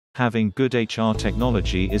Having good HR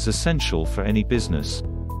technology is essential for any business.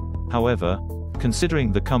 However,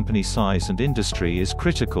 considering the company size and industry is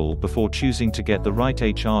critical before choosing to get the right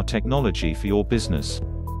HR technology for your business.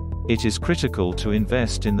 It is critical to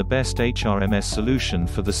invest in the best HRMS solution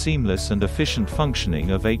for the seamless and efficient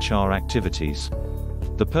functioning of HR activities.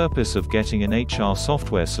 The purpose of getting an HR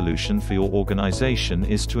software solution for your organization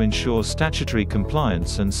is to ensure statutory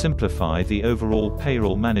compliance and simplify the overall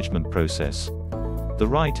payroll management process. The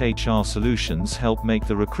right HR solutions help make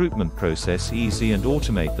the recruitment process easy and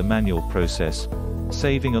automate the manual process,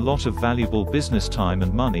 saving a lot of valuable business time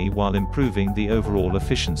and money while improving the overall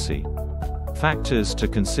efficiency. Factors to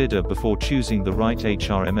consider before choosing the right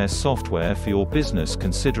HRMS software for your business.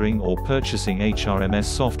 Considering or purchasing HRMS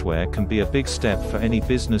software can be a big step for any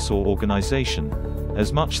business or organization,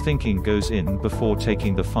 as much thinking goes in before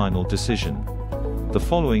taking the final decision. The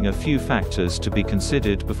following are few factors to be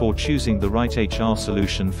considered before choosing the right HR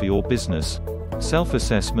solution for your business.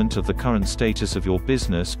 Self-assessment of the current status of your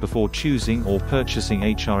business before choosing or purchasing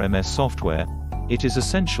HRMS software. It is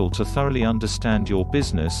essential to thoroughly understand your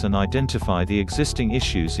business and identify the existing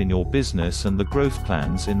issues in your business and the growth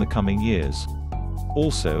plans in the coming years.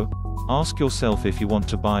 Also, ask yourself if you want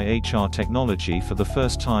to buy HR technology for the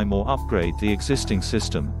first time or upgrade the existing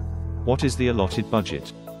system. What is the allotted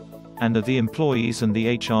budget? And are the employees and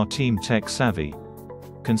the HR team tech savvy?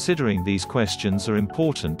 Considering these questions are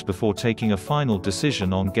important before taking a final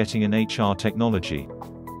decision on getting an HR technology.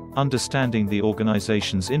 Understanding the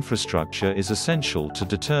organization's infrastructure is essential to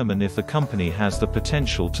determine if the company has the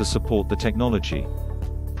potential to support the technology.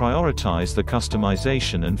 Prioritize the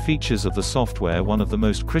customization and features of the software. One of the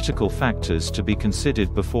most critical factors to be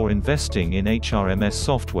considered before investing in HRMS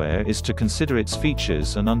software is to consider its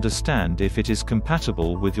features and understand if it is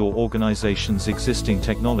compatible with your organization's existing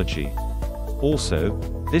technology. Also,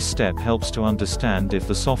 this step helps to understand if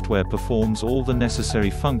the software performs all the necessary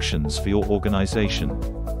functions for your organization.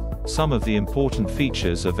 Some of the important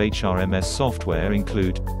features of HRMS software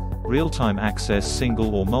include real-time access,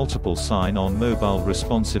 single or multiple sign-on, mobile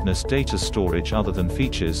responsiveness, data storage. Other than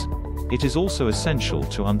features, it is also essential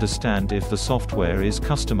to understand if the software is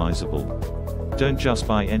customizable. Don't just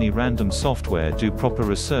buy any random software. Do proper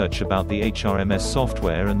research about the HRMS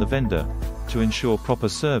software and the vendor, to ensure proper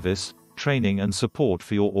service, training and support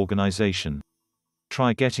for your organization.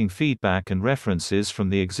 Try getting feedback and references from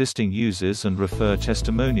the existing users and refer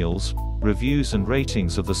testimonials, reviews and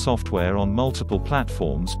ratings of the software on multiple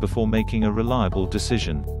platforms before making a reliable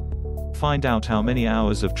decision. Find out how many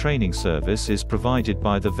hours of training service is provided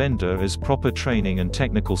by the vendor, as proper training and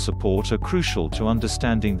technical support are crucial to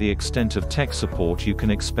understanding the extent of tech support you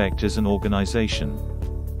can expect as an organization.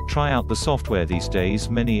 Try out the software. These days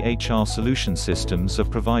many HR solution systems are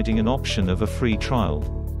providing an option of a free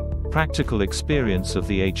trial. Practical experience of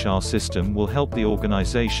the HR system will help the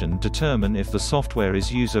organization determine if the software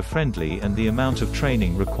is user-friendly and the amount of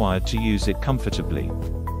training required to use it comfortably.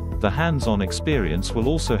 The hands-on experience will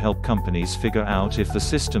also help companies figure out if the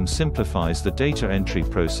system simplifies the data entry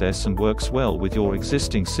process and works well with your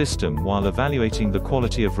existing system while evaluating the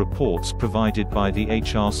quality of reports provided by the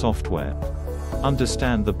HR software.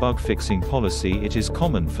 Understand the bug fixing policy. It is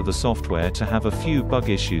common for the software to have a few bug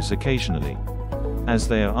issues occasionally. As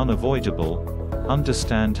they are unavoidable,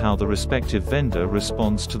 understand how the respective vendor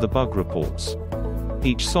responds to the bug reports.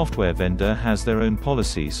 Each software vendor has their own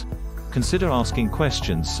policies. Consider asking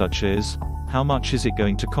questions such as, how much is it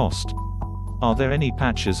going to cost? Are there any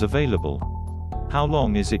patches available? How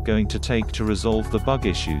long is it going to take to resolve the bug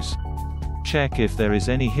issues? Check if there is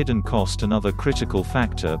any hidden cost. Another critical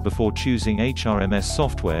factor before choosing HRMS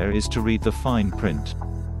software is to read the fine print.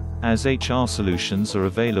 As HR solutions are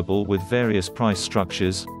available with various price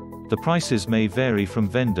structures, the prices may vary from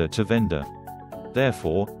vendor to vendor.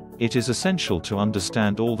 Therefore, it is essential to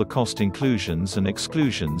understand all the cost inclusions and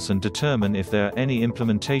exclusions and determine if there are any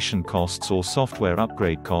implementation costs or software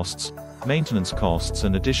upgrade costs, maintenance costs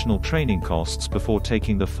and additional training costs before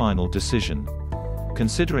taking the final decision.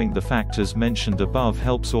 Considering the factors mentioned above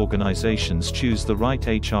helps organizations choose the right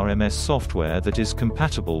HRMS software that is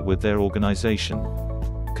compatible with their organization.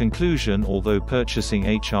 Conclusion: although purchasing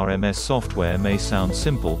HRMS software may sound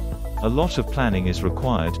simple, a lot of planning is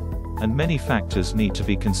required, and many factors need to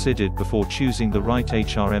be considered before choosing the right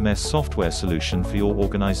HRMS software solution for your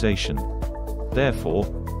organization. Therefore,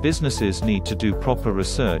 businesses need to do proper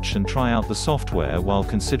research and try out the software while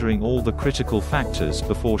considering all the critical factors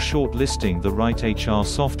before shortlisting the right HR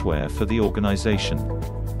software for the organization.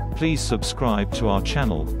 Please subscribe to our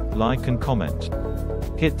channel, like and comment.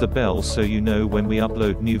 Hit the bell so you know when we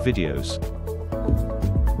upload new videos.